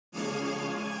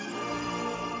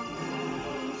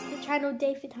channel,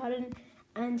 David Hulland,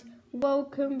 and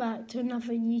welcome back to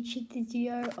another YouTube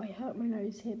video. I hurt my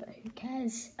nose here, but who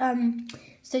cares?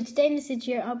 So today in this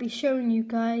video, I'll be showing you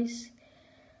guys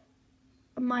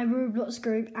my Roblox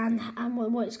group and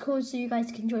what it's called, so you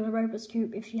guys can join my Roblox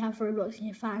group if you have Roblox in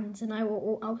your fans. And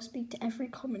I'll speak to every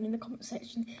comment in the comment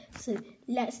section. So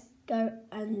let's go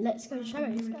show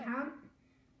it. Account.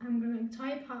 I'm gonna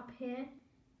type up here.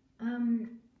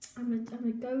 I'm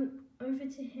gonna go over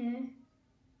to here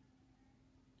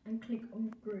and click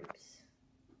on groups.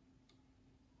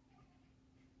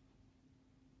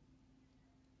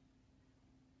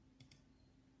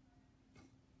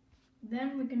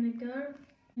 Then we're gonna go.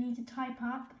 We need to type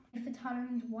up David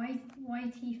Hulland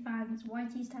YT Fans.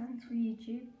 YT stands for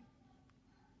YouTube.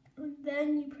 And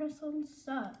then you press on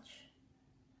search.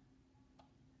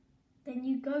 Then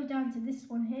you go down to this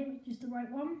one here, which is the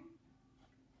right one.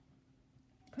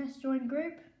 Press join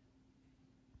group.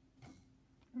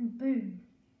 And boom,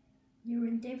 you're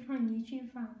in David Hulland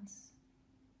YouTube Fans.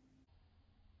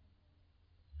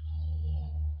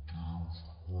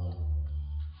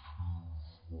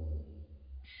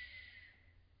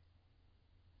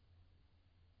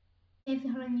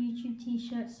 David Hulland YouTube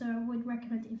T-Shirt, so I would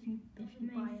recommend it if you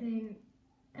buy it.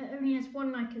 It only has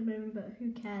one like at the moment, but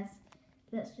who cares?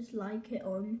 Let's just like it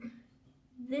on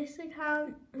this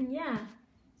account, and yeah.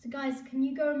 So guys, can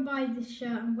you go and buy this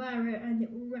shirt and wear it, and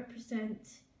it will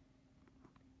represent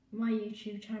my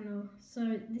YouTube channel.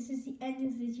 So this is the end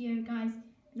of the video, guys.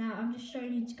 Now I'm just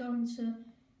showing you to go into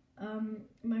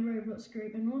my Roblox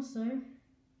group, and also,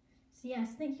 so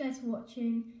yes, thank you guys for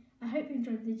watching. I hope you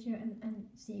enjoyed the video, and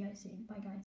see you guys soon. Bye guys.